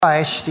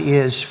Christ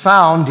is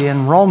found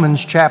in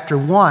Romans chapter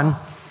 1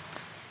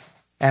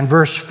 and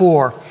verse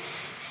 4.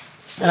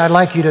 And I'd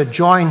like you to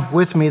join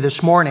with me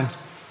this morning.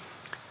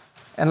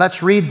 And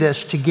let's read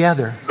this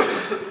together.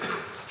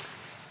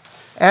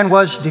 And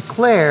was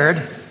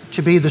declared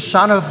to be the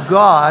Son of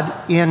God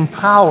in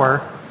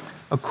power,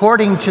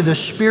 according to the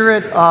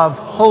Spirit of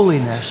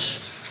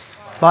holiness,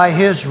 by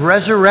His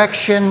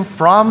resurrection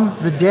from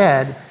the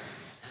dead,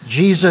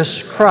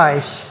 Jesus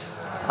Christ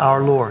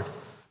our Lord.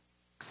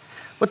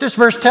 What this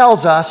verse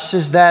tells us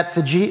is that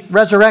the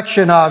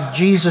resurrection of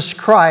Jesus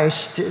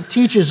Christ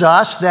teaches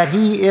us that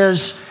He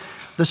is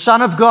the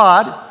Son of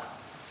God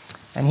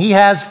and He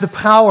has the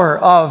power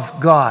of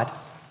God.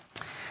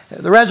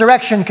 The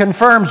resurrection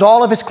confirms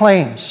all of His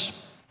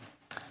claims,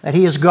 that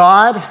He is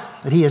God,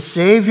 that He is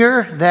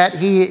Savior, that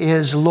He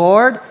is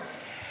Lord,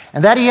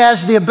 and that He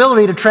has the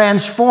ability to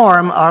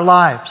transform our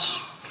lives.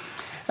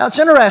 Now, it's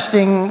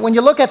interesting, when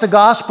you look at the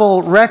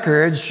gospel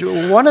records,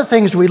 one of the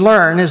things we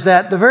learn is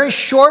that the very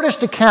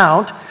shortest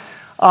account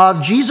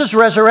of Jesus'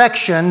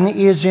 resurrection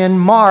is in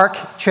Mark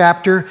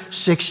chapter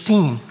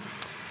 16.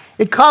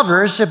 It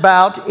covers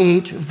about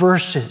 8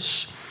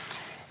 verses.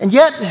 And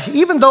yet,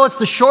 even though it's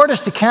the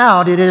shortest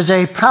account, it is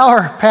a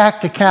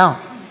power-packed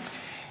account.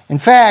 In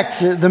fact,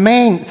 the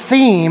main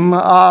theme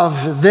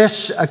of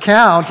this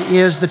account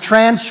is the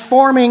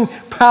transforming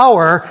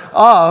power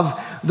of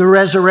the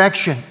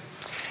resurrection.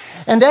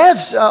 And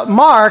as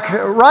Mark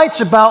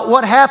writes about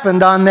what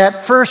happened on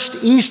that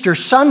first Easter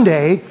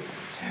Sunday,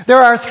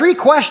 there are 3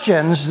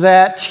 questions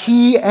that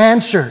he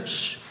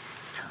answers.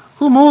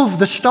 Who moved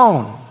the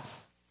stone?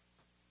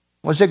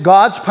 Was it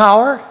God's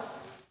power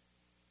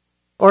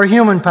or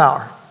human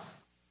power?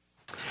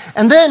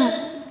 And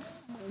then,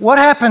 what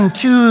happened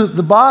to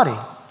the body?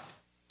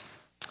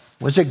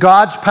 Was it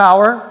God's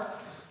power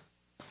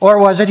or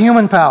was it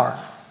human power?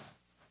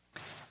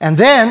 And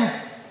then,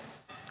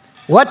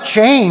 what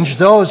changed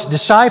those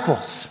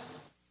disciples?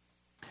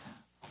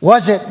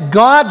 Was it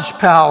God's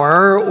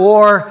power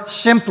or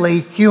simply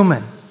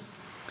human?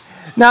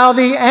 Now,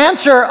 the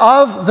answer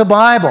of the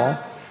Bible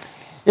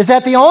is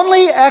that the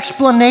only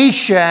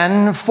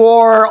explanation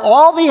for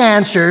all the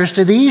answers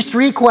to these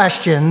 3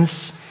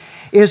 questions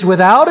is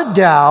without a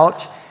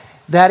doubt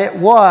that it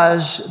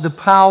was the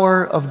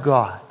power of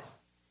God.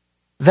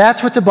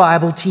 That's what the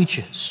Bible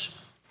teaches.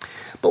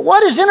 But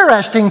what is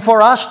interesting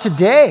for us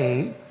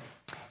today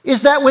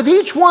is that with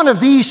each one of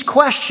these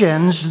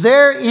questions,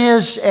 there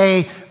is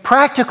a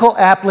practical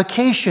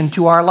application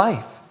to our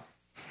life.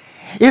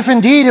 If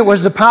indeed it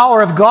was the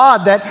power of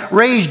God that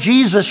raised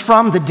Jesus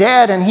from the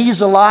dead and He's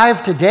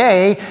alive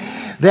today,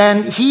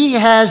 then He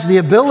has the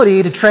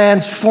ability to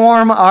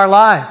transform our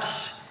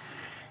lives.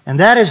 And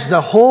that is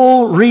the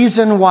whole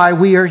reason why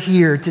we are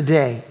here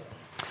today.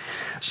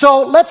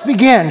 So let's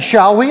begin,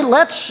 shall we?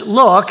 Let's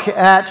look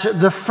at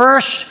the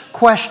first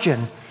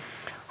question.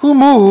 Who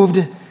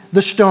moved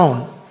the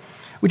stone?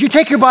 Would you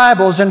take your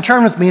Bibles and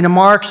turn with me to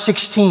Mark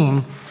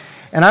 16?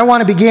 And I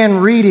want to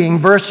begin reading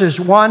verses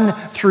 1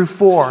 through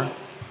 4.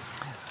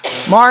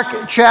 Mark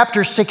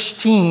chapter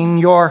 16,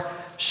 your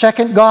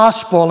second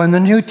gospel in the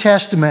New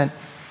Testament.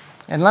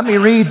 And let me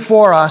read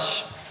for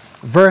us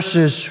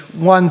verses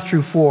 1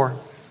 through 4.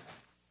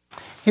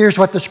 Here's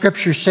what the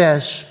Scripture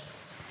says.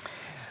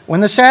 When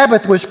the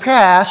Sabbath was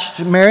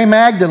past, Mary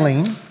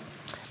Magdalene,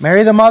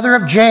 Mary the mother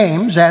of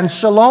James, and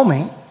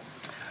Salome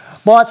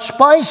bought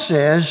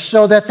spices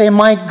so that they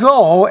might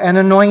go and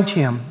anoint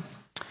Him.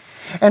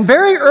 And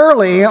very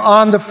early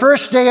on the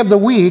first day of the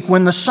week,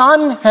 when the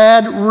sun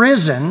had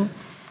risen,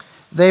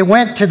 they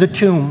went to the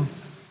tomb.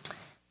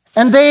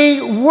 And they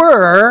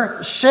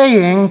were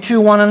saying to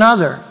one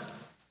another.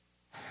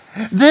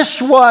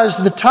 This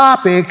was the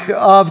topic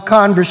of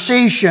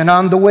conversation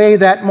on the way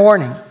that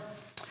morning.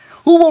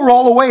 Who will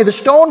roll away the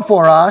stone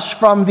for us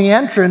from the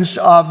entrance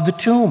of the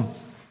tomb?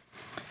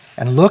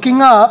 And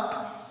looking up,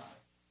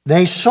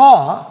 they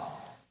saw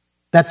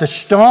that the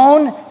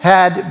stone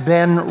had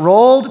been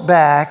rolled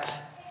back.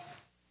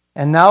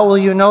 And now will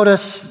you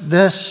notice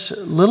this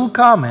little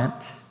comment?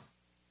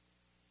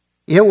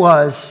 It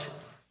was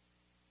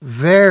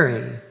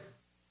very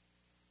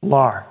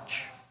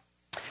large.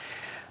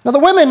 Now, the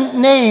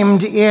women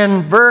named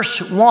in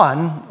verse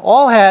 1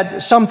 all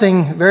had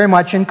something very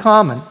much in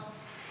common.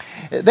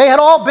 They had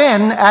all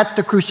been at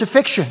the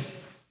crucifixion.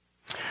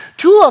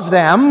 2 of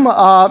them,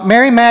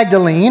 Mary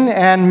Magdalene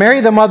and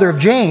Mary the mother of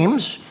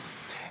James,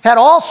 had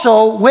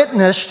also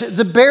witnessed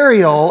the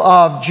burial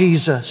of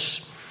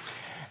Jesus.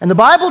 And the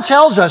Bible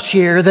tells us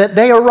here that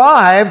they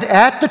arrived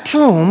at the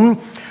tomb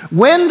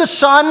when the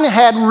sun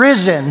had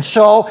risen,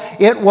 so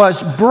it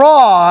was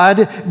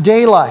broad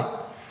daylight.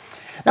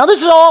 Now,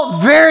 this is all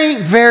very,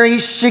 very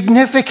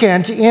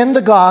significant in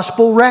the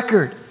gospel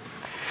record.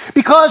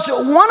 Because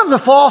one of the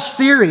false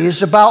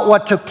theories about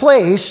what took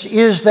place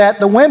is that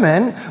the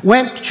women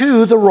went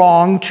to the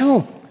wrong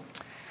tomb.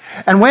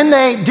 And when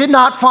they did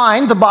not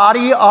find the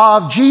body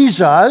of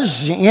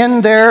Jesus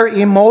in their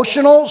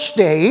emotional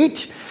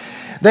state,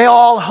 they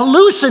all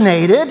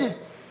hallucinated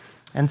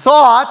and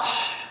thought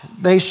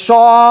They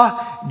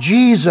saw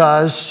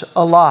Jesus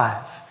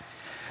alive.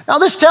 Now,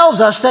 this tells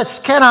us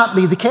that cannot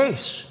be the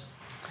case.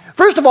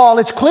 First of all,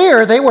 it's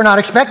clear they were not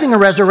expecting a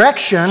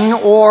resurrection,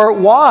 or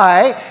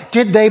why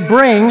did they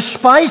bring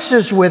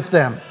spices with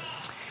them?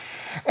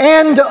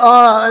 And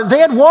they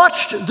had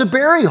watched the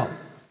burial.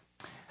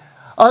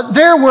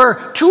 There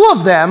were two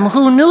of them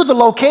who knew the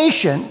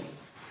location,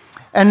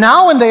 and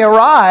now when they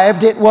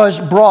arrived, it was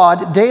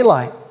broad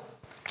daylight.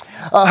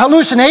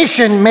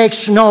 Hallucination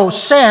makes no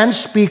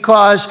sense,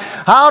 because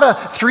how do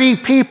three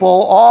people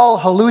all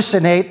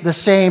hallucinate the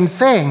same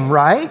thing,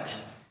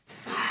 right?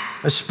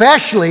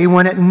 Especially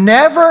when it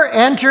never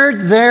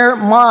entered their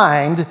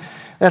mind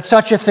that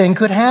such a thing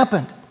could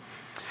happen.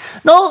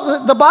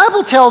 No, the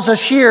Bible tells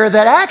us here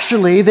that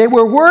actually they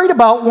were worried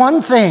about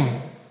one thing.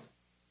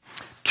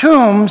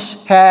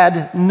 Tombs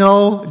had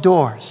no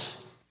doors.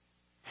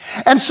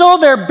 And so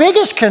their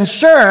biggest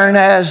concern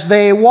as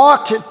they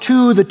walked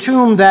to the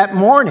tomb that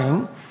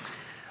morning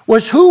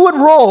was who would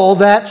roll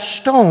that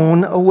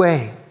stone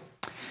away.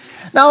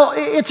 Now,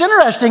 it's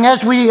interesting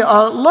as we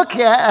look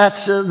at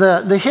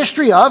the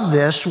history of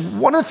this,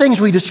 one of the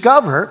things we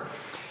discover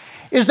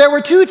is there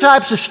were two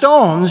types of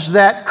stones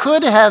that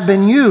could have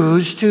been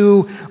used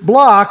to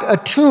block a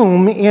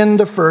tomb in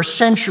the first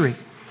century.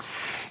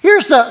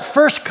 Here's the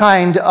first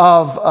kind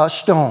of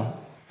stone.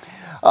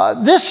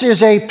 This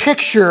is a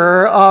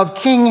picture of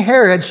King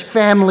Herod's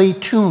family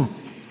tomb.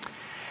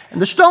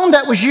 And the stone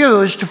that was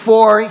used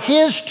for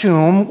his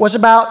tomb was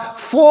about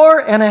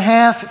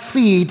 4.5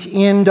 feet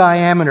in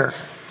diameter.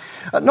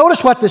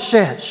 Notice what this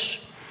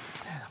says.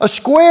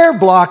 Square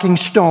blocking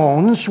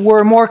stones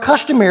were more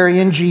customary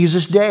in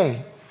Jesus'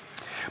 day.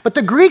 But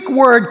the Greek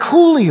word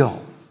koulio,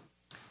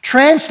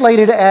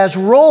 translated as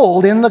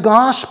rolled in the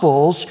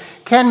Gospels,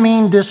 can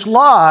mean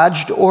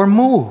dislodged or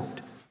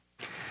moved.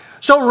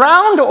 So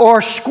round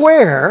or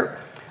square,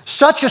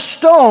 such a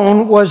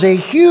stone was a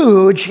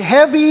huge,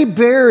 heavy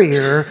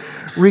barrier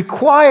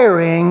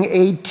requiring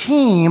a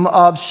team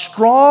of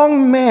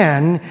strong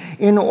men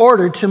in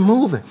order to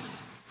move it.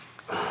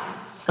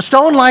 A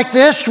stone like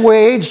this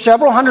weighed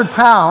several hundred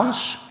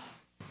pounds,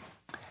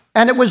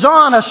 and it was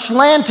on a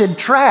slanted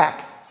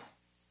track.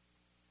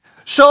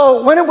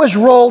 So when it was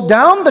rolled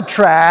down the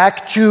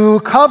track to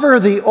cover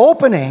the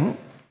opening,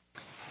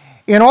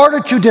 in order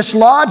to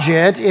dislodge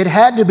it, it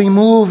had to be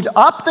moved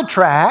up the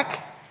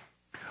track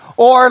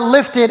or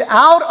lifted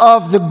out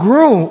of the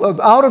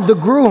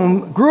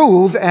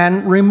groove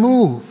and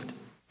removed.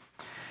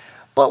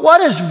 But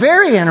what is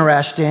very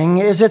interesting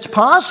is it's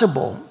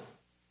possible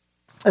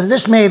that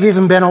this may have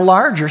even been a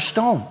larger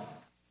stone.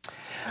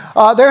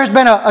 There has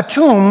been a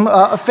tomb,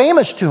 a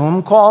famous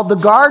tomb called the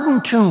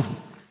Garden Tomb.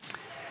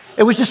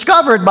 It was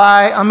discovered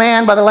by a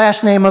man by the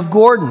last name of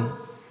Gordon.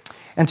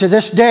 And to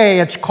this day,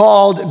 it's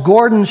called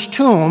Gordon's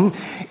Tomb.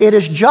 It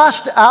is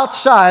just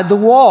outside the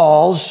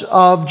walls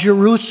of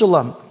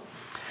Jerusalem.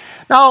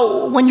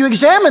 Now, when you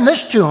examine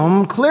this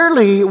tomb,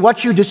 clearly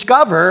what you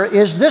discover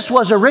is this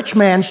was a rich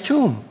man's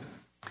tomb.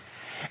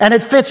 And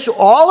it fits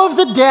all of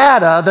the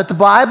data that the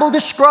Bible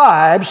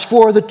describes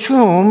for the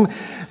tomb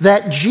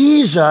that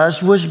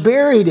Jesus was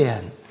buried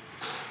in.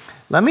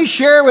 Let me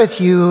share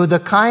with you the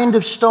kind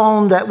of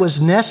stone that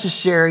was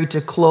necessary to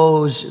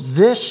close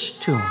this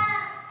tomb.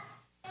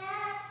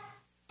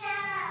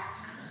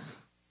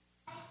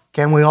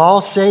 Can we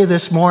all say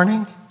this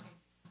morning?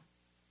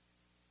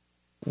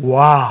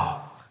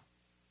 Wow.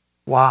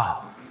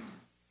 Wow.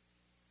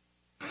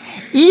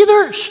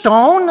 Either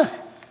stone,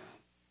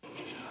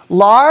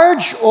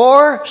 large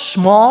or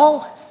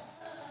small,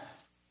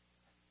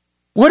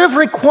 would have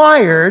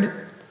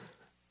required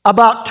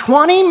about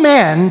 20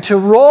 men to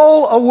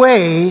roll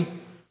away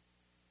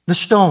the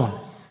stone.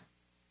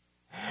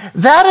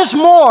 That is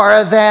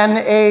more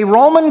than a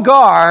Roman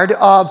guard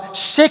of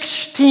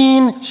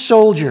 16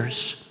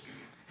 soldiers.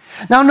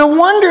 Now, no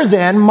wonder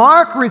then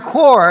Mark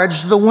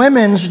records the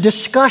women's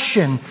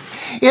discussion.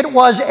 It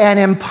was an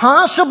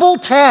impossible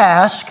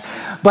task,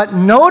 but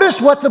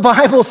notice what the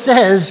Bible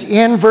says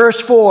in verse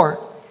 4.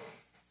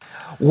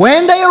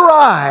 When they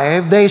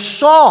arrived, they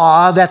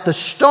saw that the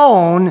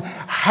stone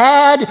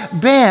had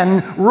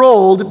been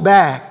rolled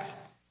back.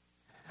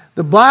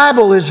 The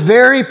Bible is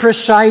very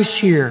precise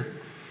here.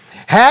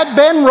 Had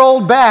been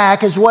rolled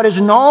back is what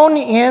is known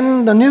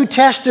in the New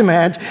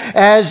Testament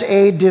as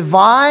a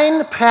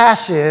divine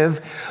passive.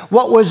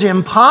 What was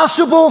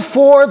impossible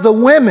for the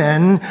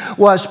women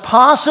was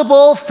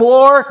possible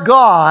for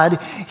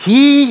God.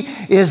 He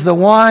is the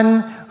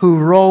one who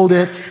rolled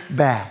it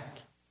back.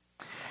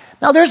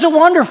 Now, there's a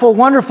wonderful,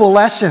 wonderful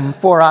lesson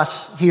for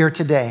us here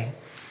today.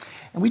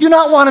 And we do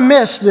not want to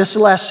miss this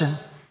lesson.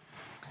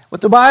 What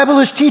the Bible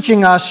is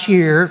teaching us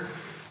here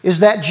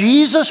is that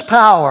Jesus'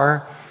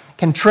 power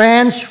can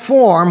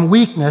transform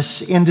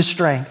weakness into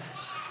strength.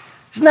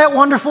 Isn't that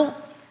wonderful?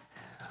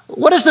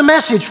 What is the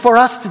message for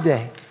us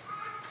today?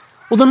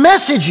 Well, the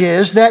message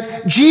is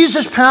that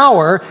Jesus'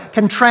 power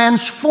can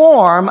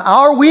transform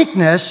our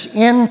weakness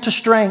into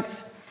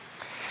strength.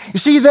 You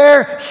see,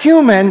 their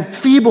human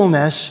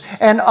feebleness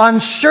and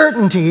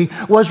uncertainty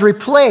was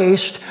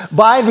replaced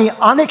by the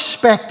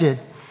unexpected,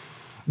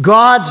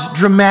 God's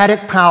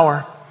dramatic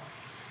power.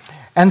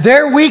 And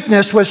their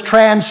weakness was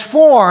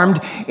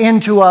transformed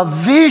into a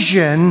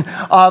vision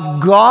of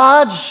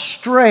God's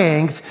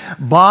strength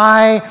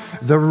by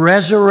the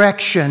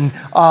resurrection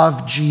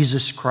of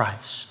Jesus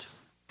Christ.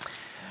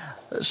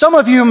 Some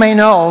of you may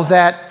know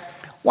that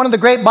one of the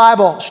great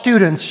Bible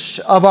students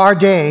of our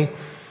day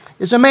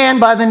is a man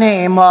by the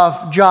name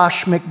of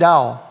Josh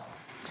McDowell.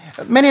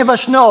 Many of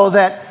us know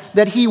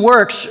that he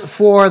works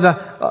for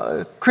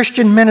the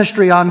Christian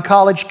ministry on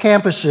college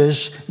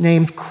campuses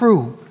named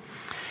Cru.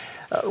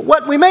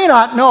 What we may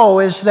not know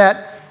is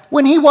that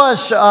when he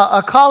was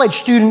a college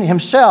student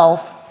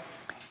himself,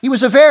 he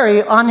was a very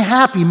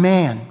unhappy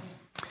man.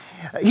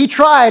 He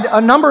tried a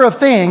number of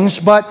things,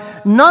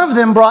 but none of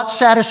them brought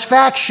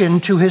satisfaction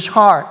to his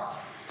heart.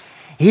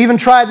 He even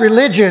tried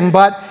religion,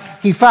 but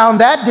he found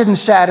that didn't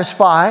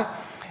satisfy,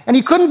 and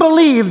he couldn't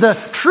believe the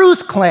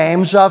truth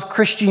claims of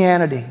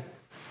Christianity.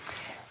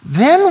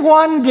 Then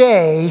one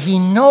day he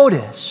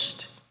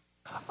noticed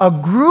a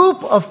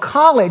group of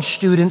college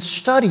students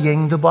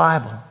studying the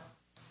Bible.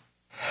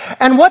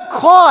 And what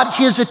caught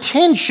his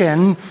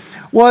attention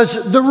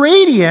was the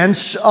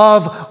radiance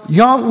of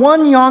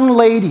one young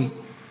lady.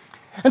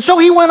 And so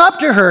he went up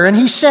to her and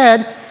he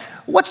said,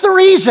 "What's the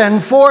reason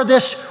for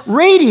this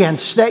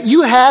radiance that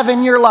you have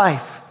in your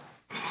life?"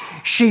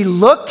 She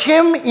looked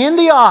him in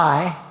the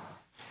eye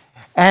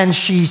and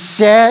she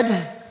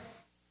said,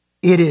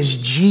 "It is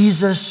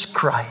Jesus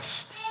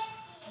Christ.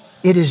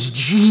 It is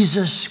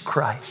Jesus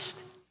Christ."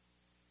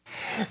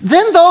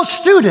 Then those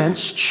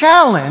students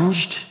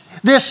challenged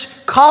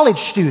this college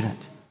student.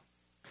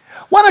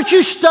 "Why don't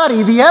you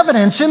study the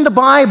evidence in the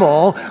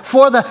Bible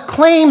for the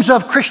claims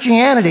of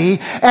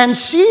Christianity and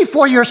see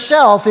for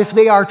yourself if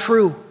they are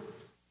true?"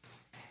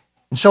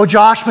 And so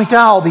Josh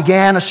McDowell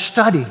began a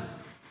study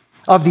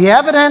of the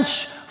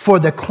evidence for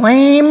the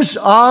claims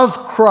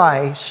of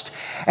Christ,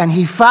 and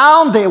he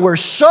found they were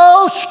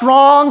so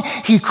strong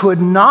he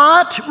could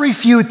not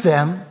refute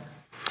them.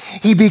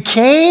 He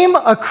became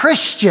a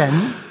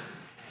Christian,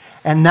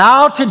 and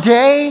now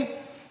today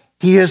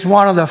he is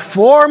one of the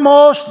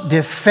foremost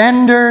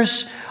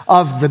defenders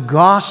of the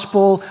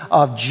gospel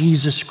of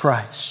Jesus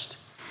Christ.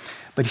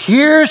 But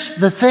here's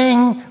the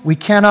thing we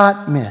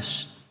cannot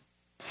miss.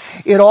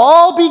 It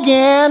all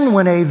began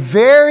when a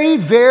very,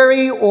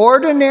 very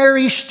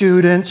ordinary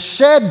student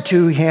said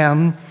to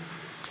him,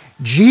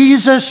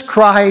 "Jesus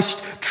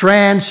Christ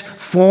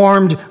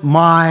transformed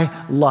my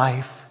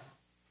life."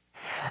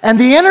 And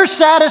the inner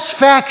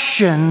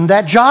satisfaction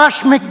that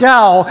Josh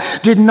McDowell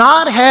did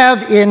not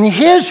have in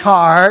his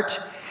heart,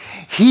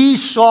 he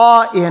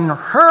saw in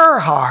her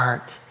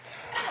heart.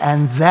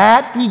 And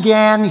that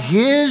began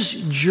his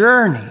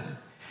journey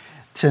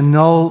to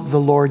know the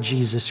Lord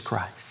Jesus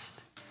Christ.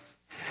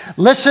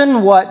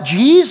 Listen, what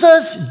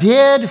Jesus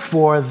did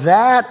for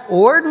that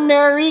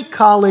ordinary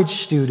college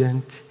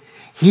student,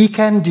 he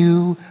can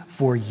do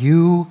for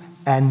you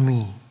and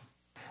me.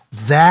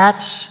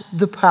 That's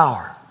the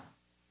power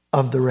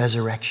of the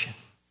resurrection.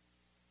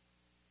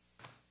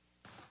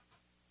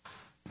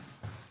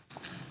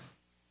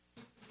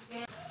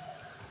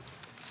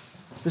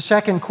 The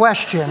second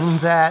question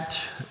that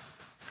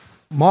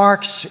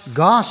Mark's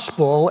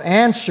gospel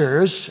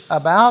answers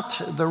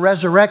about the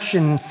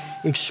resurrection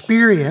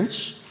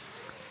experience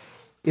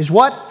is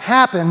what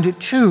happened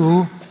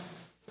to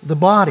the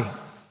body.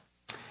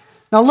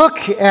 Now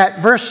look at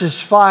verses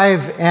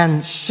 5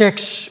 and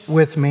 6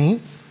 with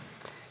me.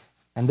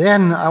 And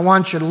then I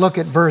want you to look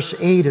at verse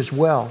 8 as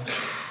well.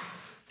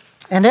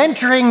 "And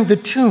entering the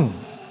tomb,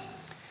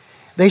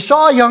 they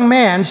saw a young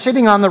man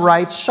sitting on the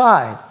right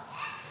side,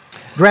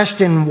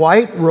 dressed in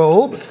white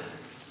robe,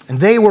 and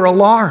they were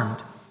alarmed.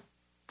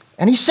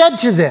 And he said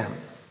to them,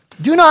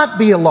 'Do not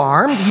be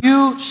alarmed.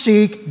 You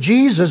seek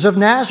Jesus of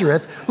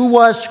Nazareth, who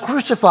was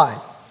crucified.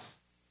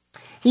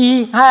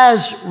 He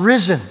has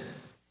risen.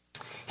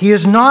 He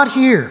is not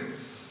here.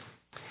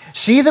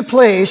 See the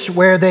place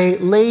where they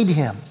laid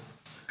him.'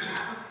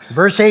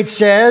 Verse 8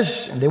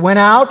 says, 'And they went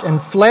out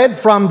and fled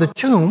from the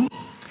tomb,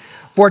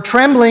 for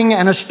trembling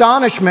and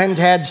astonishment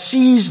had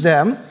seized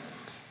them,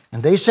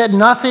 and they said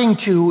nothing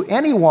to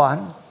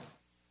anyone,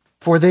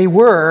 for they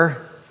were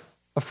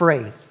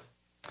afraid.'"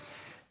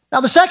 Now,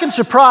 the second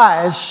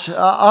surprise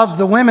of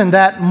the women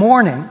that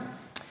morning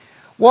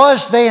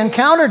was they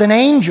encountered an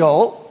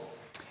angel,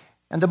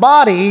 and the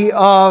body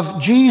of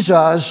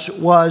Jesus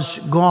was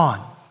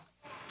gone.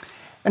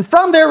 And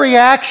from their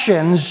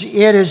reactions,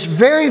 it is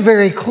very,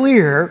 very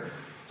clear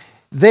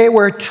they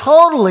were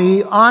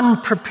totally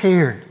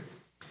unprepared.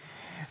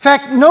 In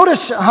fact,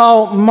 notice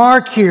how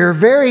Mark here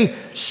very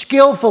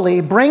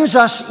skillfully brings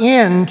us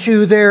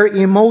into their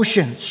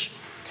emotions.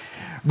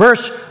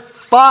 Verse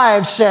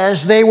 5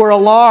 says they were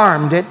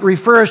alarmed. It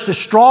refers to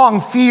strong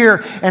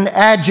fear and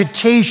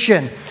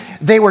agitation.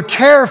 They were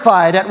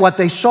terrified at what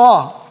they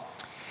saw.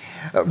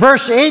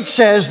 Verse 8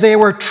 says they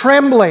were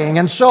trembling,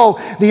 and so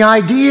the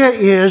idea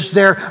is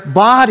their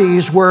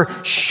bodies were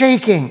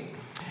shaking.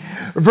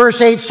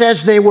 Verse 8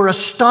 says they were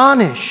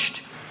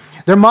astonished.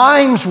 Their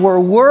minds were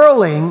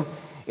whirling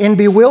in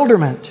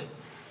bewilderment.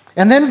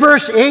 And then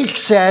verse 8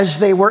 says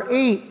they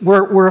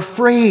were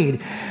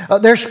afraid.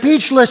 Their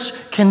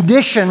speechless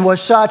condition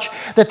was such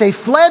that they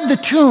fled the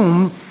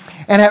tomb,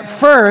 and at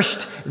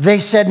first they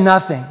said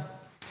nothing.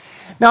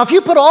 Now, if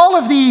you put all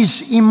of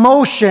these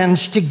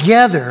emotions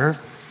together,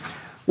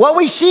 what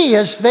we see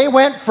is they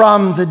went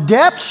from the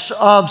depths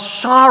of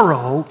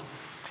sorrow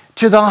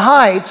to the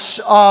heights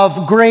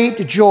of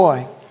great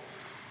joy.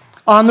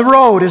 On the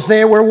road as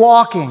they were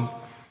walking,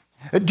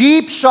 a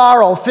deep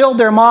sorrow filled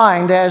their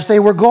mind as they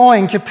were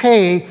going to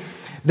pay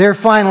their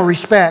final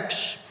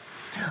respects.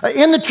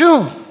 In the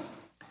tomb,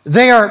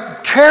 they are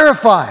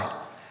terrified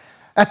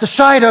at the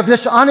sight of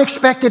this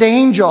unexpected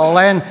angel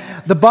and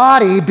the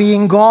body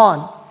being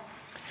gone.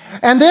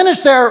 And then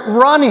as they're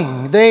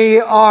running, they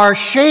are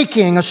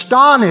shaking,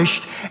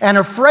 astonished, and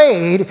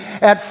afraid.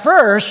 At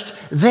first,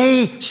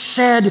 they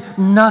said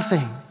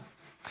nothing.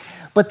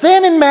 But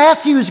then in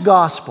Matthew's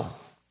Gospel,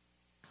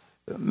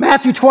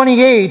 Matthew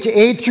 28,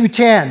 8 through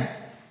 10,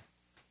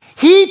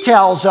 he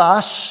tells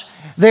us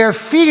their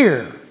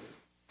fear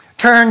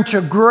turned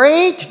to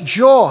great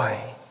joy,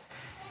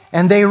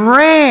 and they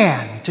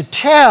ran to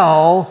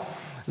tell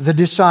the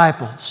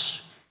disciples.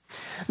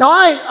 Now,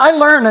 I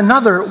learned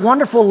another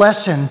wonderful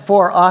lesson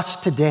for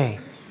us today.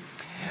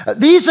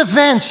 These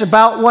events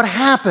about what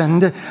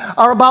happened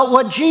are about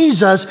what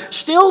Jesus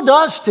still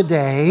does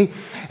today,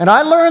 and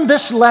I learned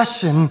this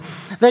lesson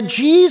that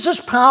Jesus'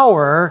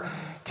 power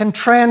can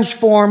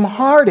transform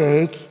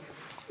heartache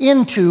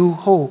into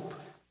hope.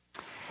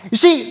 You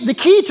see, the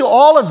key to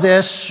all of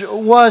this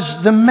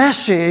was the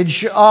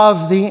message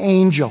of the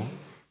angel.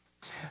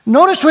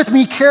 Notice with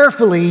me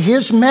carefully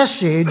his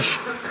message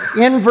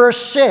in verse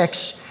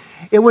 6.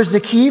 It was the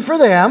key for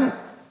them,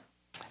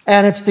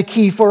 and it's the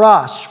key for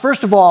us.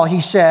 First of all,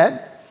 he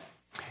said,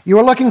 you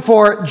are looking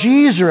for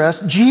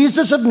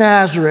Jesus of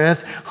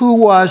Nazareth, who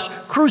was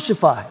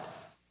crucified.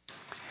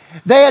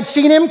 They had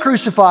seen him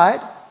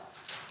crucified,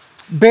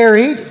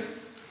 buried.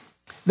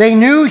 They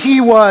knew he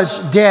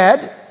was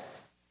dead.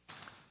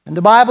 And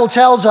the Bible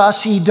tells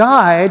us he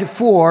died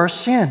for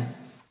sin.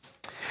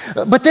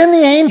 But then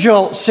the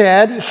angel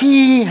said,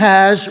 he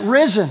has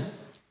risen.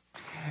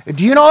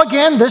 Do you know,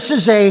 again, this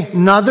is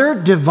another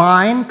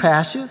divine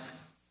passive?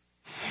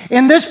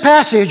 In this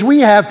passage, we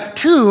have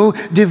two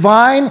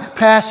divine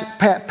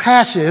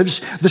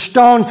passives. The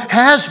stone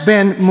has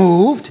been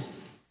moved.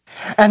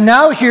 And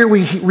now here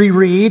we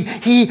read,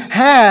 he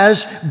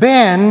has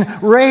been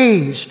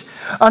raised.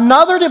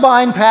 Another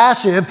divine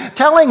passive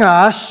telling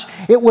us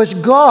it was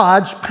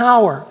God's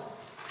power.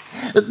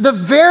 The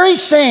very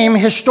same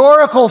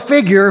historical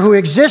figure who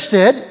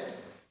existed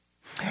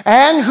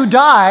and who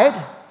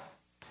died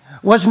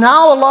was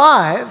now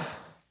alive,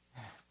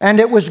 and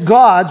it was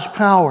God's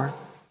power.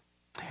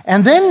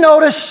 And then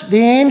notice the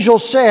angel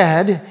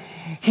said,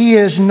 he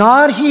is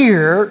not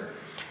here.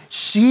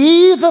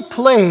 See the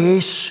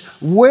place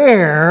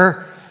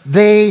where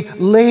they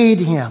laid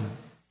him.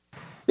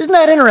 Isn't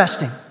that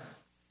interesting?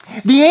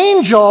 The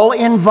angel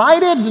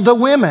invited the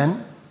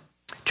women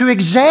to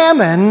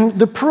examine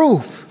the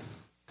proof.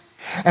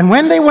 And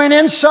when they went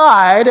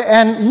inside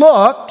and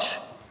looked,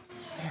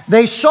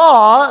 they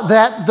saw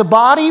that the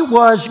body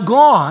was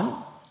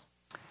gone.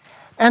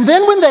 And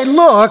then when they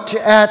looked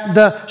at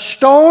the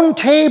stone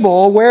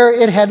table where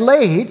it had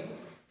laid,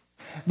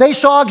 they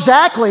saw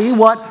exactly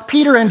what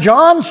Peter and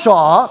John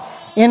saw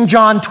in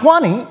John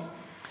 20,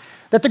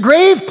 that the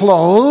grave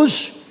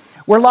clothes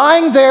were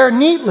lying there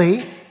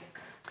neatly,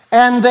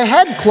 and the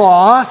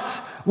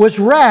headcloth was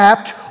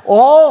wrapped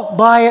all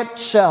by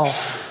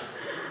itself.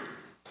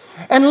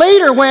 And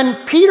later, when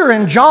Peter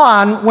and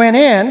John went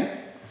in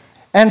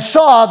and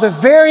saw the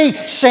very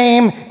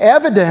same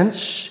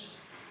evidence,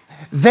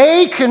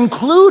 they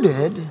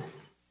concluded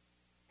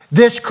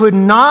this could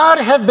not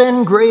have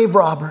been grave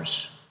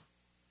robbers.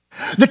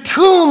 The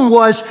tomb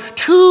was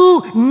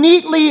too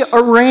neatly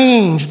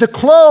arranged. The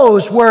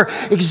clothes were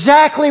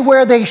exactly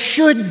where they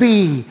should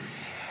be.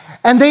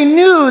 And they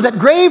knew that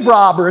grave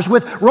robbers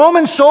with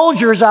Roman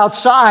soldiers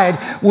outside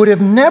would have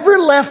never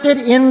left it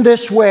in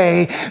this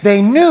way.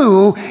 They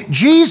knew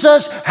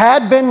Jesus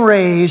had been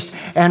raised.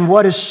 And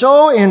what is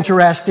so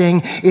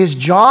interesting is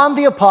John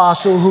the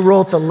Apostle, who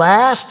wrote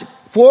the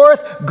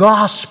fourth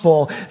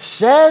gospel,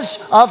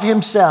 says of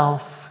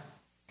himself,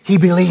 he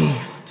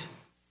believed.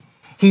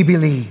 He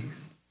believed.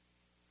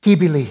 He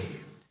believed.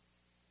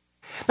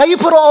 Now you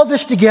put all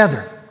this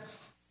together.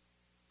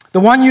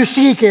 The one you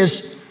seek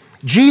is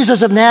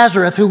Jesus of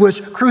Nazareth, who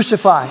was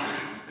crucified.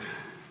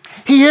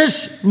 He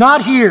is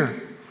not here.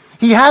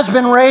 He has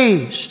been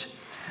raised.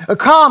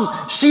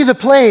 Come, see the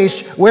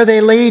place where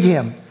they laid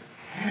him.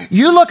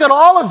 You look at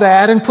all of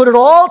that and put it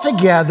all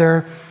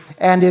together,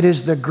 and it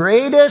is the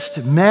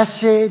greatest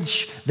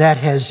message that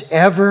has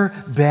ever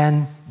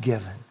been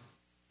given.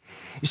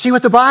 You see,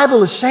 what the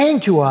Bible is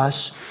saying to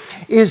us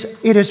is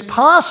it is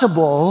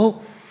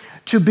possible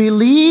to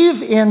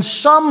believe in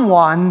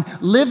someone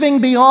living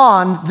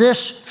beyond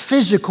this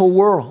physical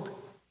world.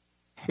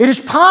 It is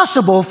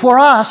possible for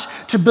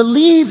us to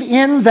believe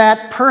in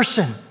that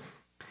person.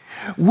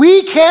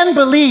 We can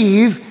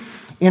believe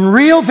in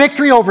real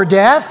victory over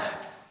death,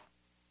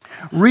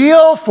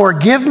 real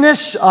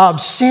forgiveness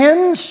of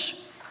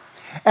sins,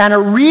 and a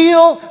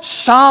real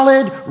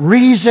solid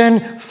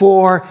reason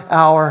for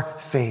our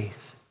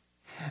faith.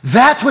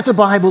 That's what the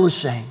Bible is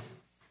saying.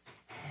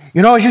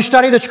 You know, as you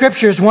study the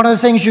Scriptures, one of the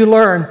things you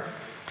learn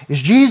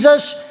is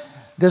Jesus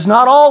does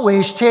not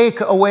always take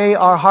away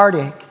our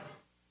heartache.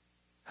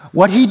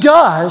 What He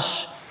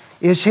does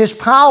is His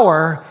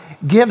power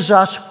gives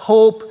us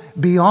hope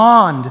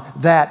beyond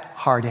that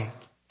heartache.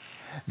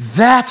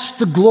 That's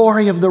the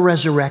glory of the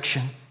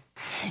resurrection.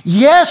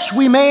 Yes,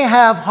 we may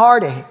have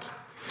heartache,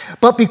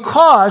 but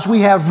because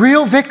we have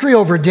real victory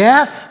over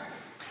death,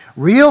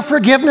 real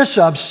forgiveness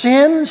of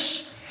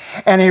sins,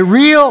 and a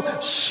real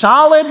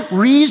solid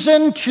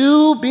reason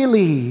to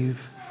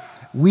believe,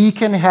 we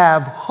can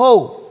have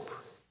hope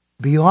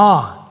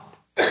beyond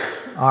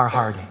our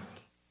heartache.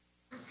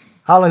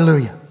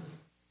 Hallelujah.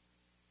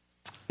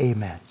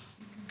 Amen.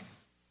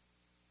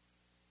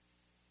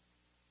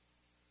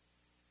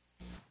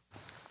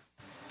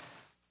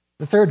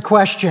 The third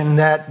question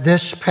that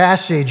this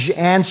passage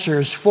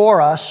answers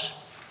for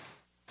us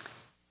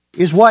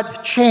is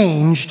what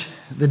changed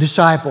the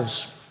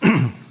disciples.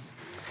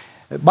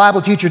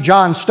 Bible teacher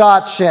John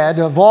Stott said,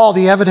 of all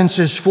the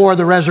evidences for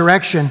the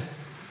resurrection,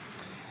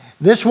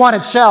 this one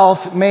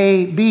itself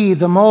may be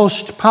the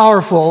most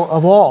powerful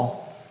of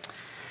all.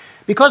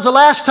 Because the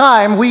last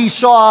time we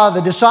saw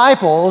the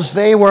disciples,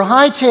 they were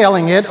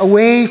hightailing it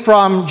away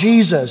from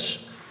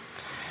Jesus.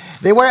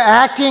 They were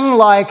acting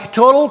like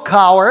total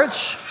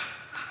cowards,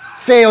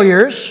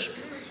 failures,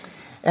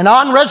 and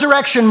on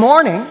resurrection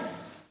morning,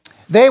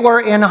 they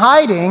were in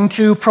hiding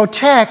to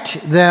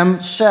protect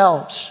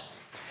themselves.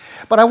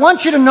 But I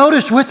want you to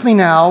notice with me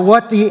now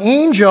what the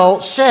angel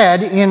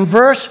said in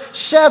verse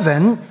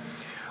 7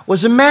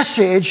 was a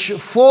message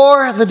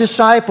for the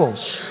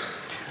disciples.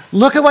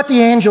 Look at what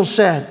the angel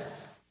said.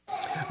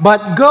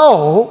 But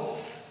go,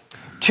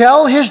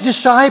 tell his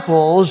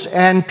disciples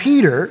and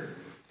Peter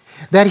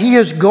that he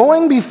is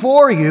going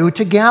before you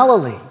to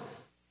Galilee.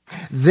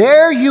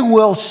 There you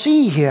will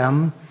see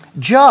him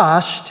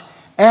just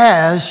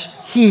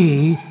as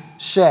he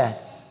said.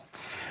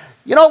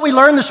 You know what we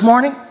learned this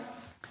morning?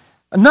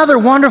 Another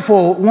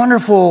wonderful,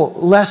 wonderful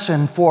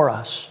lesson for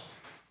us.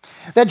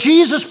 That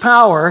Jesus'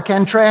 power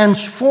can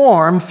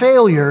transform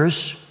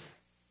failures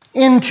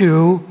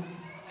into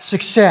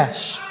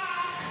success.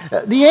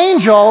 The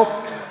angel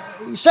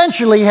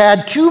essentially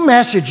had two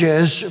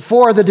messages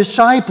for the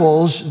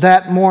disciples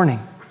that morning.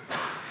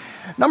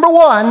 Number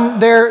one,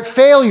 their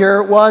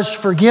failure was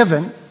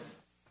forgiven.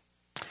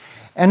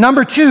 And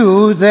number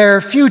two,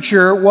 their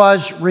future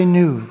was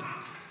renewed.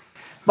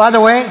 By the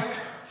way,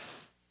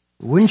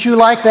 wouldn't you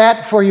like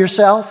that for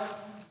yourself?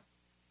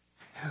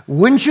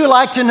 Wouldn't you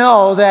like to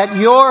know that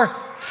your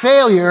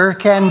failure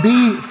can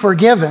be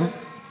forgiven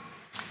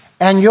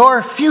and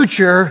your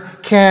future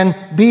can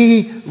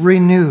be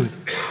renewed?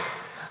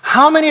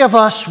 How many of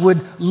us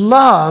would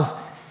love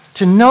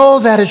to know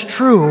that is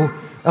true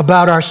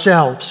about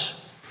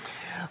ourselves?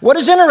 What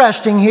is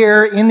interesting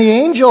here in the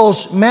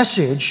angel's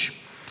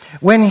message,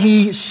 when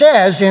he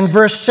says in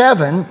verse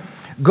 7,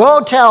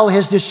 go tell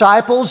his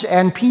disciples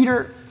and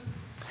Peter,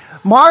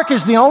 Mark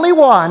is the only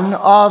one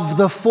of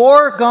the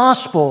four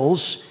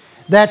Gospels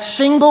that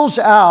singles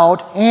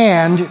out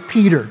and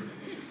Peter.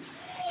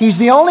 He's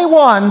the only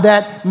one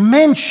that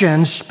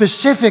mentions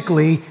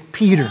specifically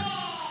Peter.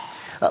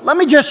 Let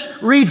me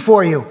just read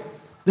for you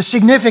the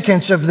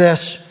significance of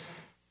this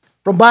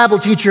from Bible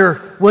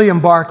teacher William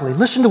Barclay.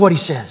 Listen to what he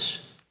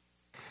says.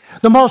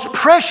 The most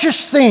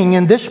precious thing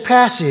in this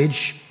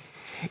passage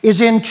is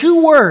in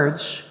two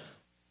words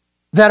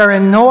that are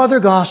in no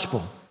other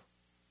gospel.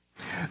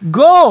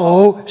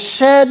 Go,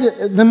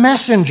 said the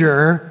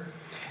messenger,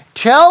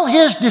 tell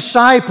his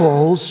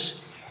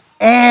disciples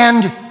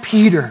and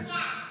Peter.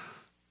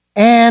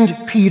 And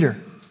Peter.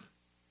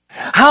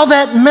 How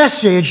that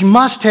message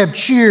must have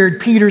cheered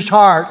Peter's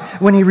heart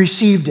when he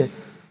received it.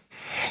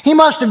 He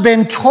must have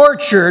been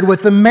tortured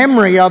with the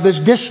memory of his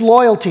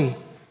disloyalty.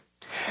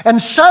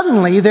 And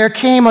suddenly there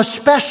came a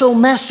special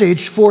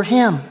message for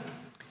him.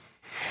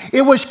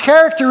 It was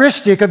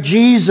characteristic of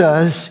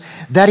Jesus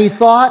that he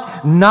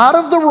thought not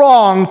of the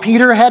wrong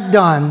Peter had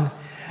done,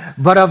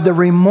 but of the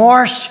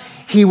remorse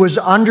he was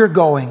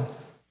undergoing.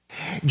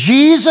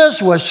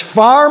 Jesus was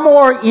far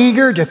more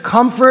eager to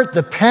comfort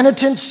the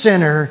penitent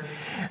sinner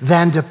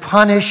than to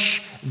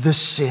punish the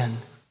sin.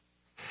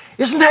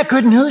 Isn't that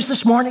good news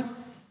this morning?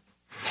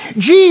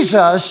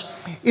 Jesus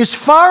is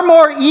far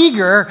more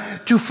eager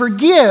to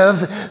forgive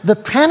the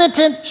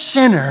penitent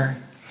sinner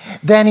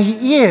than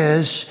he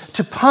is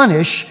to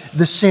punish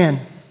the sin.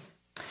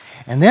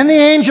 And then the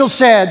angel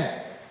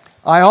said,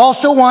 I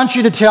also want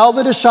you to tell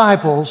the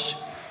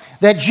disciples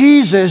that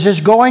Jesus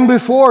is going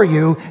before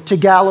you to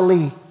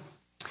Galilee.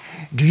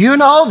 Do you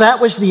know that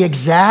was the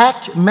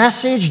exact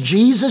message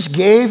Jesus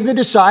gave the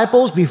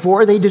disciples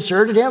before they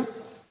deserted him?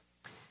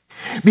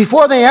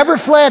 Before they ever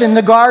fled in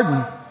the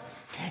garden,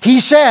 he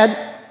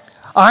said,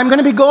 I'm going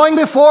to be going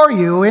before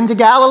you into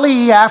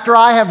Galilee after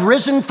I have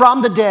risen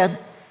from the dead.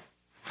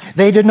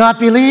 They did not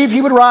believe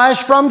he would rise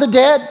from the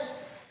dead.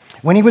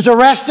 When he was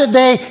arrested,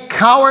 they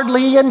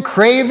cowardly and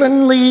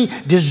cravenly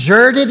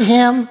deserted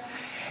him.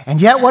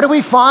 And yet, what do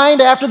we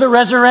find after the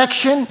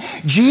resurrection?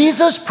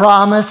 Jesus'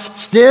 promise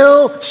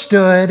still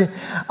stood.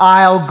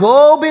 I'll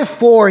go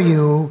before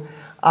you.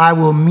 I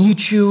will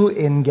meet you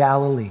in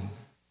Galilee.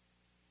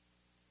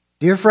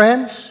 Dear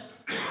friends,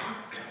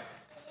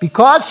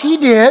 because he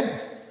did,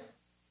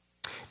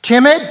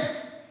 timid,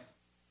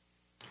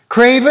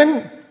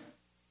 craven,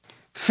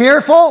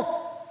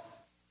 fearful,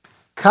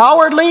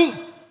 cowardly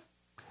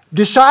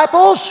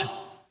disciples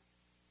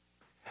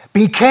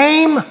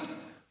became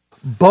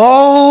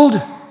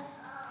bold,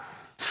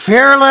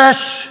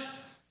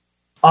 fearless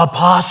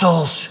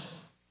apostles.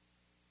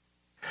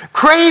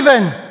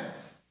 Craven,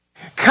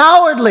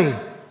 cowardly,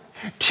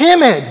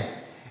 timid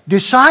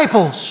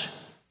disciples.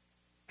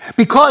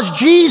 Because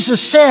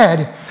Jesus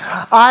said,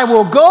 I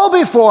will go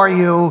before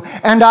you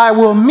and I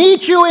will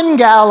meet you in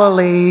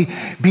Galilee,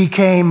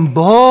 became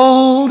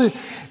bold,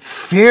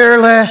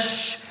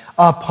 fearless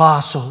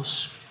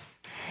apostles.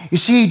 You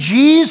see,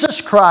 Jesus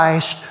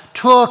Christ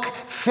took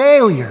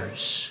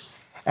failures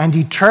and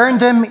he turned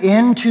them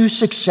into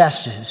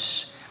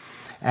successes.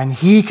 And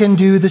he can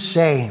do the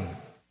same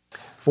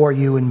for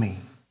you and me.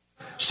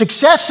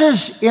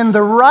 Successes in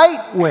the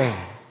right way,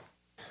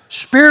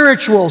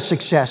 spiritual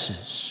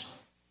successes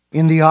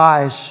in the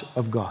eyes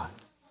of God.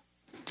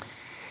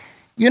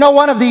 You know,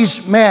 one of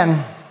these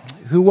men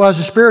who was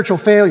a spiritual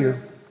failure,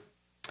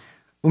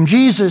 whom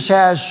Jesus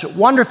has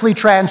wonderfully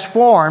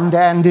transformed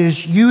and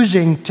is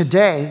using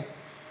today,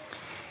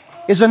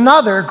 is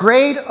another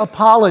great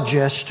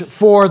apologist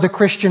for the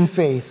Christian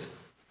faith.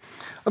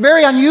 A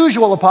very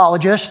unusual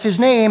apologist. His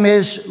name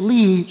is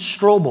Lee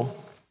Strobel.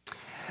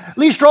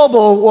 Lee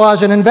Strobel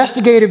was an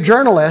investigative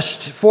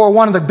journalist for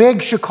one of the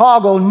big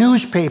Chicago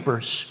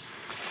newspapers.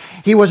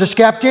 He was a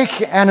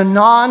skeptic and a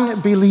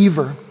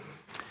non-believer,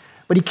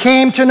 but he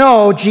came to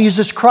know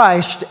Jesus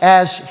Christ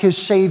as his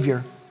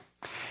Savior.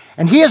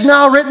 And he has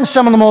now written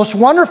some of the most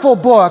wonderful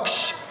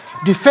books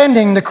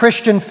defending the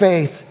Christian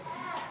faith.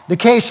 The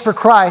Case for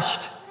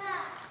Christ,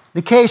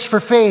 The Case for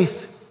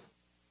Faith,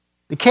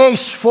 The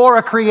Case for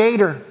a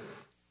Creator,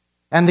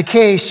 and The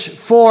Case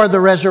for the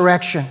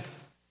Resurrection.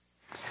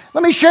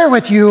 Let me share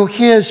with you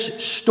his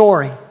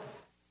story.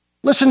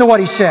 Listen to what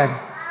he said.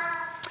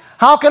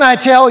 How can I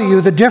tell you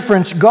the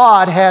difference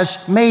God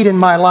has made in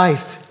my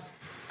life?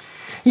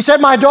 He said,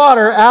 my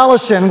daughter,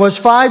 Allison, was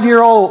 5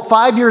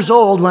 years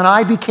old when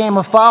I became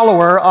a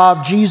follower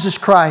of Jesus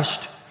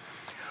Christ.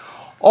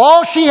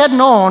 All she had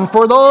known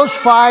for those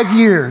 5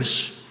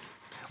 years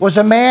was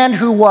a man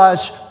who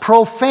was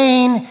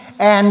profane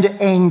and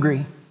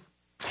angry.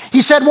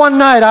 He said one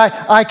night,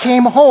 I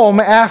came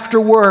home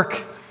after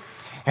work,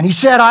 and he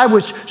said, I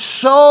was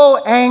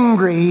so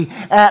angry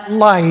at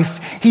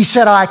life. He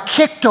said, I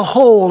kicked a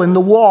hole in the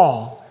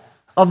wall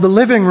of the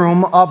living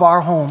room of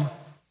our home.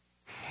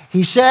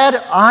 He said,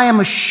 I am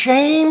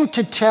ashamed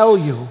to tell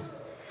you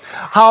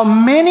how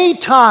many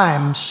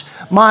times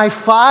my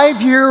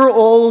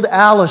 5-year-old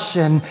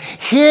Allison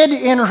hid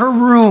in her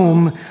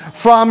room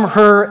from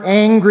her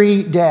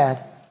angry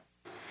dad.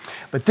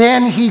 But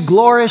then he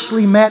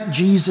gloriously met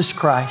Jesus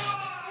Christ.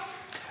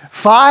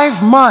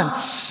 5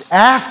 months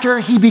after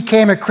he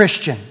became a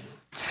Christian,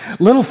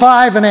 little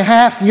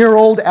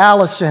 5.5-year-old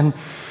Allison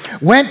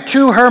went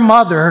to her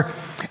mother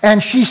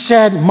and she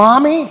said,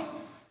 Mommy,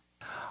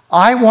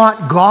 I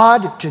want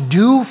God to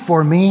do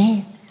for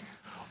me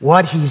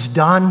what He's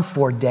done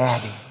for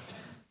Daddy.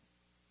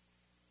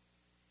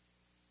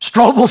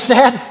 Strobel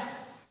said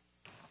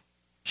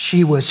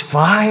she was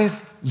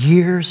 5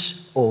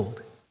 years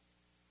old.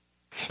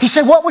 He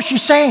said, what was she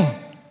saying?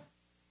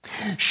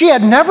 She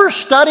had never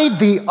studied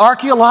the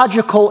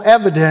archaeological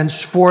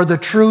evidence for the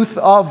truth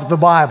of the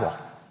Bible.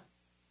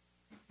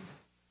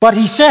 But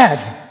he said,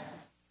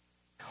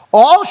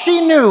 all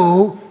she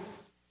knew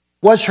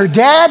was her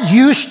dad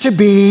used to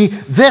be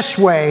this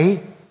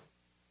way,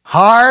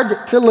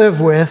 hard to live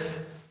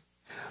with,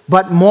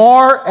 but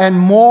more and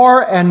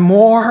more and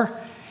more,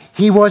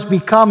 he was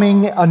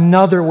becoming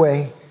another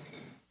way.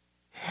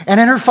 And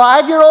in her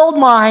 5-year-old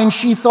mind,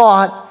 she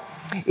thought,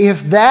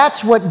 if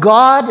that's what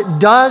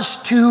God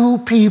does to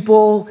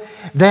people,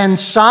 then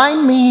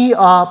sign me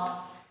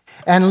up.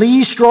 And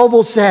Lee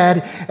Strobel said,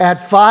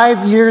 at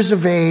 5 years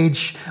of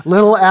age,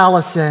 little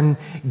Allison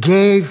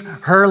gave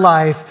her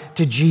life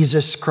to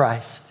Jesus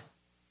Christ.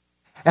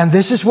 And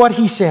this is what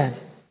he said.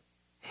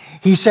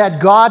 He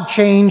said, God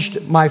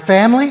changed my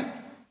family,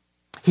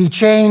 He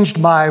changed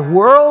my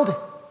world,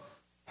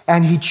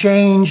 and He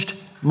changed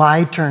my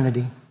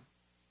eternity.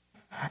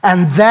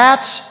 And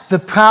that's the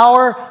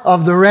power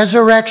of the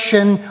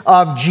resurrection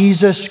of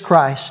Jesus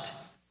Christ.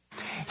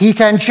 He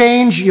can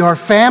change your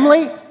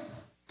family.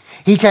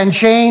 He can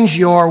change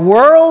your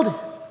world.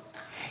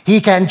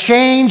 He can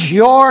change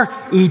your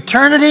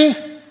eternity.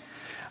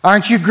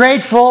 Aren't you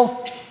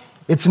grateful?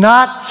 It's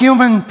not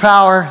human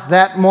power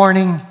that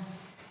morning.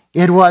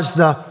 It was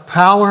the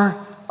power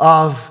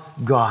of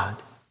God.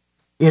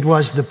 It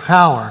was the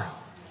power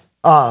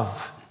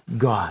of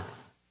God.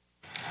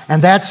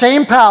 And that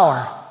same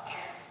power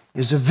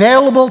is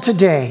available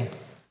today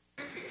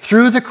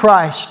through the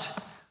Christ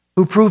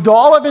who proved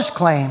all of his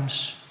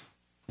claims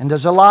and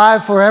is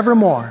alive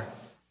forevermore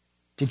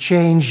to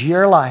change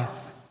your life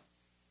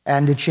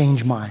and to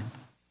change mine.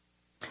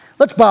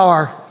 Let's bow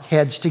our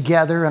heads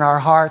together and our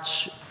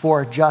hearts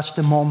for just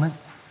a moment.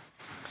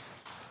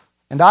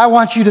 And I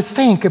want you to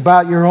think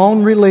about your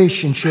own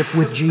relationship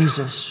with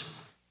Jesus.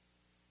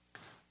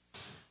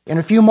 In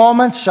a few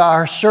moments,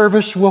 our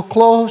service will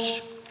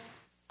close.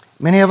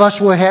 Many of us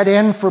will head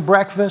in for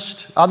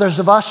breakfast. Others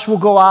of us will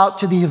go out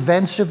to the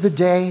events of the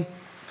day.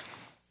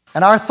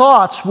 And our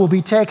thoughts will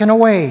be taken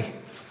away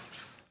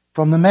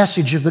from the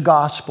message of the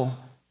gospel.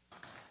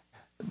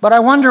 But I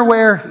wonder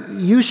where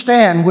you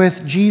stand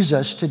with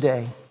Jesus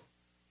today.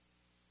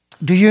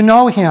 Do you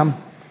know him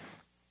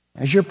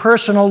as your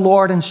personal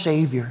Lord and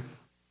Savior?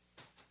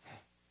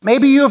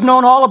 Maybe you have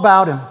known all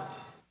about him.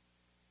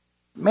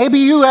 Maybe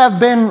you have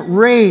been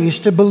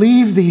raised to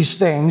believe these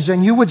things,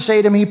 and you would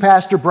say to me,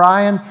 Pastor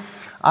Brian,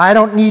 I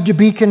don't need to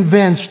be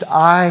convinced.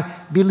 I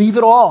believe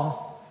it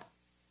all.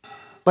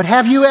 But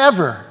have you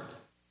ever,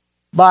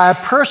 by a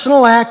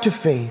personal act of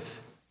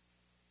faith,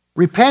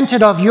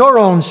 repented of your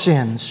own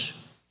sins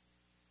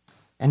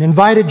and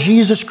invited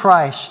Jesus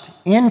Christ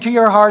into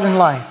your heart and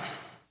life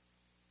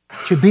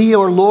to be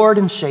your Lord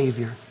and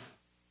Savior?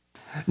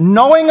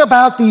 Knowing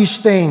about these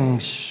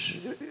things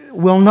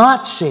will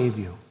not save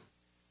you.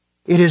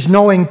 It is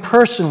knowing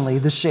personally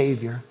the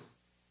Savior.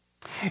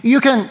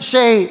 You can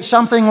say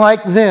something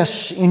like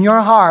this in your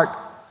heart,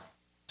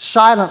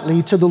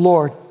 silently to the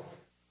Lord.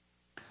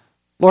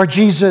 Lord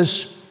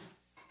Jesus,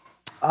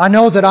 I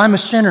know that I'm a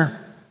sinner.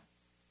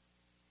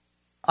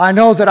 I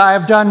know that I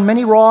have done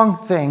many wrong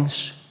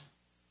things.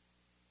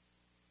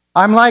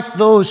 I'm like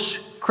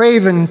those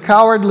craven,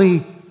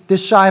 cowardly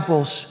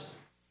disciples.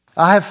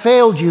 I have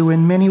failed you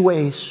in many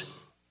ways.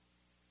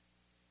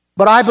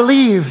 But I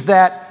believe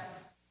that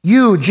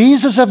you,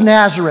 Jesus of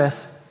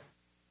Nazareth,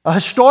 a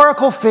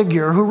historical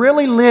figure who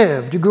really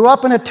lived, who grew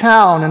up in a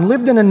town and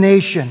lived in a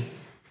nation,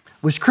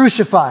 was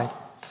crucified.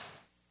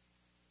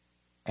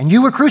 And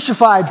you were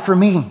crucified for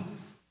me.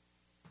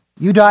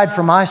 You died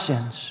for my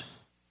sins.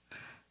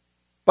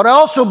 But I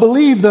also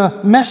believe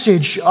the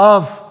message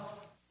of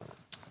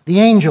the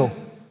angel,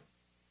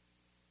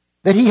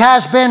 that he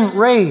has been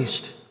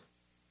raised,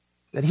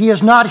 that he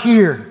is not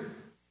here.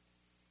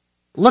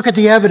 Look at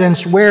the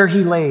evidence where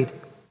he laid.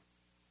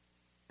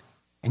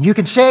 And you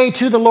can say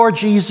to the Lord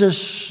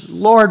Jesus,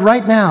 Lord,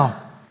 right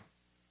now,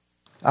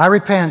 I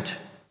repent.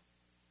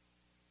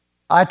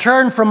 I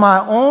turn from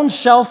my own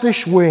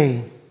selfish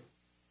way,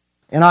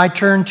 and I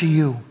turn to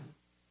you.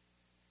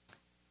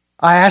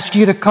 I ask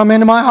you to come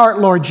into my heart,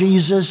 Lord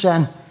Jesus,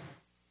 and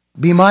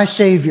be my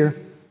Savior.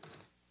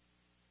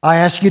 I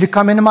ask you to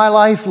come into my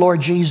life,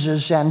 Lord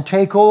Jesus, and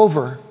take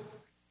over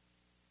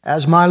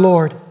as my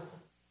Lord.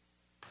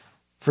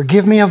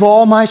 Forgive me of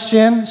all my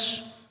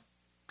sins.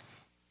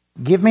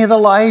 Give me the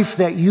life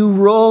that you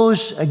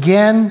rose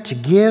again to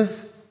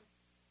give.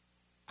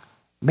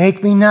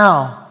 Make me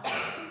now,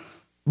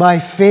 by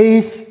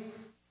faith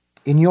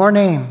in your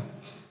name,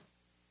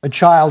 a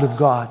child of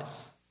God.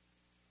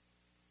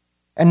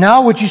 And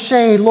now would you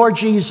say, Lord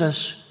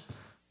Jesus,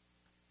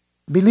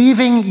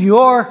 believing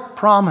your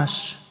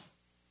promise,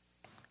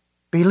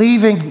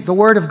 believing the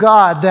word of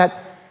God that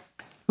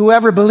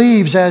whoever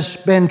believes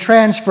has been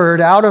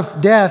transferred out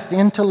of death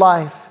into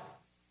life,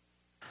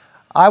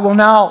 I will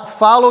now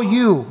follow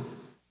you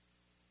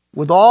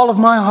with all of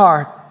my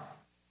heart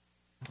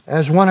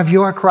as one of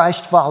your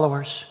Christ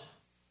followers.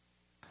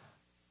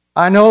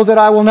 I know that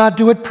I will not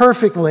do it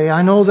perfectly.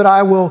 I know that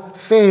I will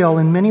fail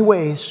in many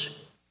ways.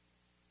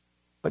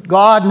 But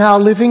God, now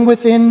living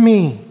within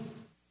me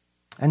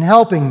and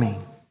helping me,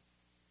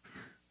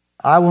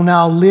 I will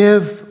now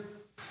live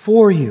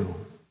for you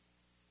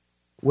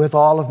with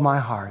all of my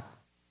heart.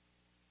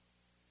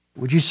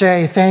 Would you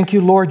say, thank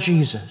you, Lord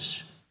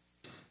Jesus,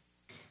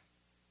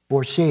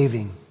 for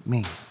saving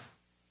me?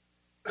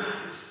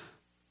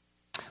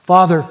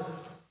 Father,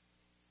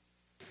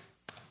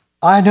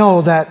 I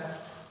know that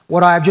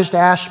what I've just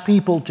asked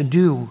people to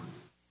do,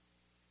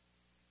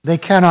 they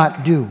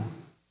cannot do.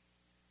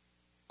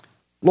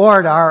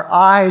 Lord, our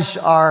eyes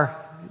are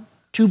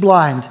too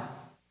blind.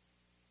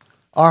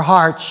 Our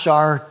hearts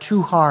are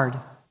too hard.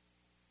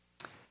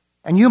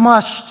 And you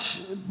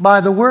must, by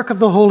the work of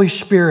the Holy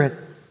Spirit,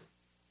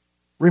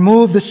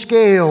 remove the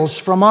scales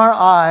from our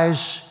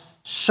eyes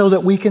so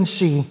that we can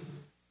see.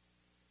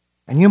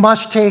 And you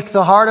must take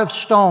the heart of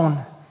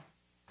stone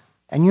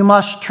and you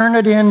must turn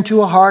it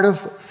into a heart of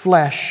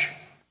flesh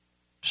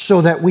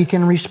so that we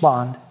can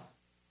respond.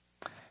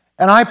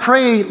 And I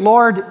pray,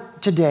 Lord,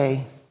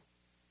 today,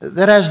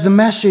 that as the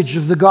message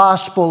of the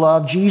gospel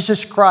of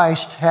Jesus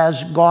Christ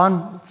has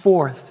gone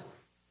forth,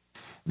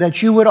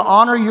 that you would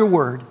honor your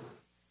word.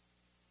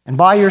 And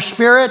by your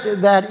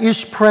Spirit that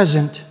is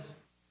present,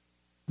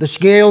 the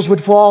scales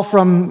would fall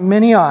from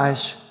many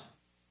eyes.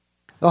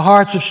 The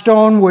hearts of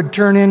stone would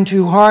turn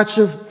into hearts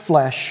of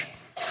flesh.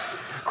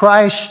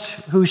 Christ,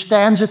 who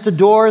stands at the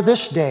door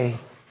this day,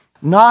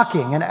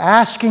 knocking and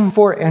asking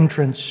for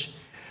entrance,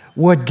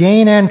 would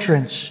gain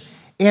entrance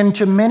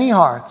into many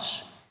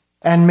hearts,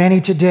 and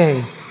many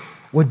today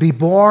would be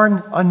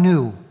born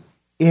anew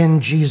in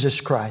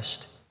Jesus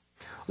Christ.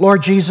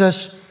 Lord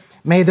Jesus,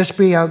 may this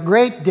be a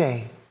great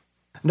day,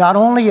 not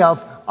only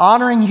of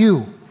honoring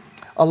you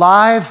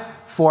alive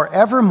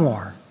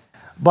forevermore,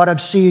 but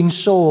of seeing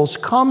souls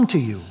come to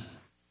you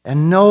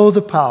and know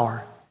the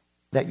power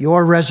that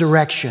your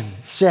resurrection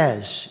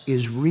says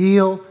is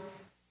real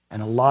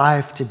and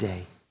alive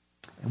today.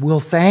 And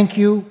we'll thank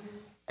you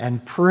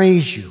and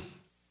praise you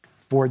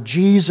for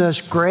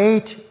Jesus'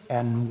 great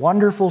and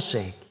wonderful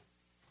sake.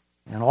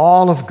 And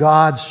all of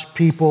God's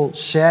people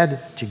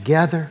said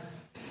together,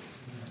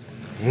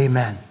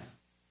 amen.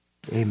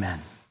 Amen.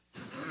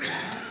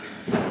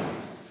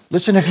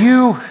 Listen, if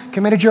you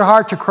committed your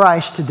heart to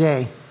Christ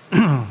today,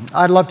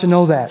 I'd love to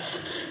know that.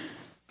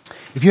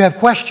 If you have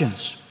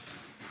questions,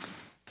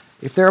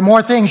 if there are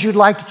more things you'd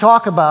like to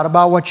talk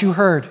about what you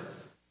heard,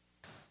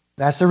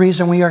 that's the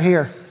reason we are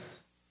here.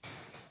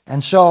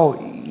 And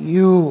so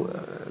you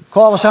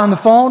call us on the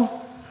phone,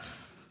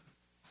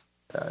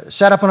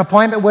 set up an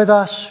appointment with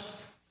us.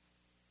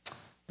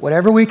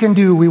 Whatever we can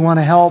do, we want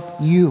to help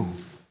you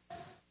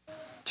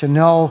to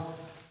know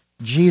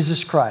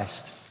Jesus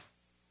Christ,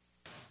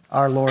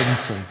 our Lord and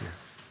Savior.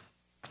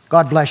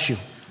 God bless you.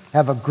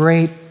 Have a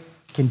great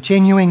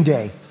continuing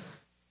day.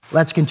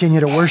 Let's continue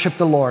to worship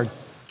the Lord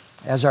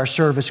as our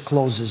service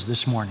closes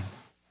this morning.